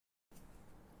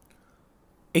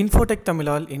Infotech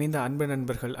தமிழால் இணைந்த அன்பு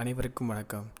நண்பர்கள் அனைவருக்கும்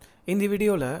வணக்கம். இந்த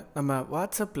வீடியோவில் நம்ம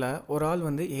வாட்ஸ்அப்பில் ஒரு ஆள்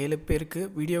 7 பேருக்கு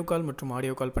வீடியோ கால் மற்றும்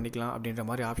ஆடியோ கால் பண்ணிக்கலாம் அப்படின்ற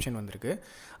மாதிரி ஆப்ஷன் வந்திருக்கு.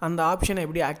 அந்த ஆப்ஷனை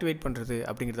எப்படி ஆக்டிவேட் பண்ணுறது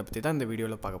அப்படிங்கிறத பற்றி தான் இந்த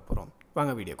வீடியோவில் பார்க்க போகிறோம்.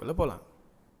 வாங்க வீடியோக்குள்ளே போகலாம்.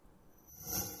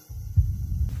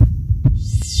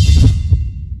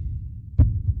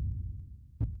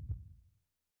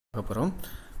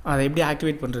 அதை எப்படி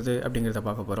ஆக்டிவேட் பண்ணுறது அப்படிங்கிறத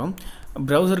பார்க்க போகிறோம்.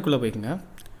 ப்ரௌசருக்குள்ளே போய்க்குங்க.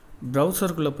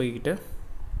 ப்ரௌசருக்குள்ளே போய்கிட்டு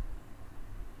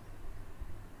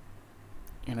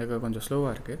எனக்கு கொஞ்சம்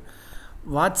ஸ்லோவாக இருக்குது.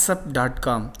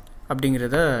 whatsapp.com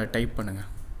அப்படிங்கிறத டைப் பண்ணுங்கள்.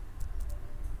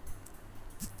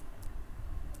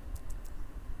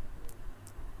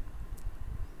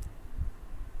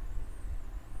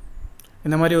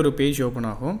 இந்த மாதிரி ஒரு பேஜ் ஓப்பன்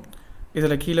ஆகும்.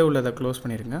 இதில் கீழே உள்ளதை க்ளோஸ்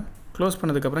பண்ணிடுங்க. க்ளோஸ்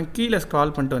பண்ணதுக்கப்புறம் கீழே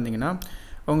ஸ்க்ரால் பண்ணிட்டு வந்தீங்கன்னா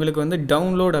உங்களுக்கு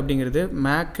டவுன்லோட் அப்படிங்கிறது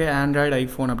மேக்கு, ஆண்ட்ராய்டு,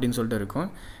 ஐஃபோன் அப்படின்னு சொல்லிட்டு இருக்கும்.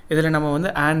 இதில் நம்ம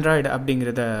ஆண்ட்ராய்டு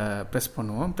அப்படிங்கிறத ப்ரெஸ்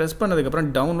பண்ணுவோம். ப்ரெஸ் பண்ணதுக்கப்புறம்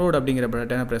டவுன்லோட் அப்படிங்கிற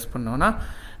பட்டனை ப்ரெஸ் பண்ணோன்னா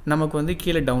நமக்கு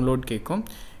கீழே டவுன்லோட் கேட்கும்.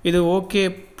 இது ஓகே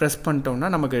ப்ரெஸ் பண்ணிட்டோம்னா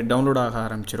நமக்கு டவுன்லோட் ஆக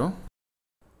ஆரம்பிச்சிடும்.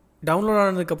 டவுன்லோட்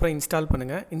ஆனதுக்கப்புறம் இன்ஸ்டால்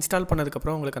பண்ணுங்கள். இன்ஸ்டால்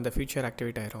பண்ணதுக்கப்புறம் உங்களுக்கு அந்த ஃபீச்சர்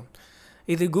ஆக்டிவேட் ஆகிரும்.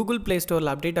 இது கூகுள் ப்ளே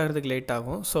ஸ்டோரில் அப்டேட் ஆகிறதுக்கு லேட்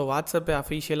ஆகும். ஸோ வாட்ஸ்அப்பை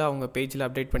அஃபிஷியலாக அவங்க பேஜில்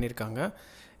அப்டேட் பண்ணியிருக்காங்க.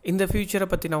 இந்த ஃபியூச்சரை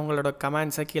பற்றி நான் உங்களோட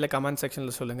கமெண்ட்ஸை கீழே கமெண்ட்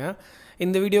செக்ஷனில் சொல்லுங்கள்.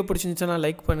 இந்த வீடியோ பிடிச்சிருந்துச்சுன்னா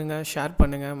லைக் பண்ணுங்கள், ஷேர்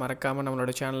பண்ணுங்கள், மறக்காமல்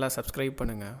நம்மளோட சேனலை சப்ஸ்கிரைப்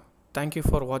பண்ணுங்கள். தேங்க்யூ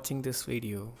ஃபார் வாட்சிங் திஸ்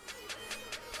வீடியோ.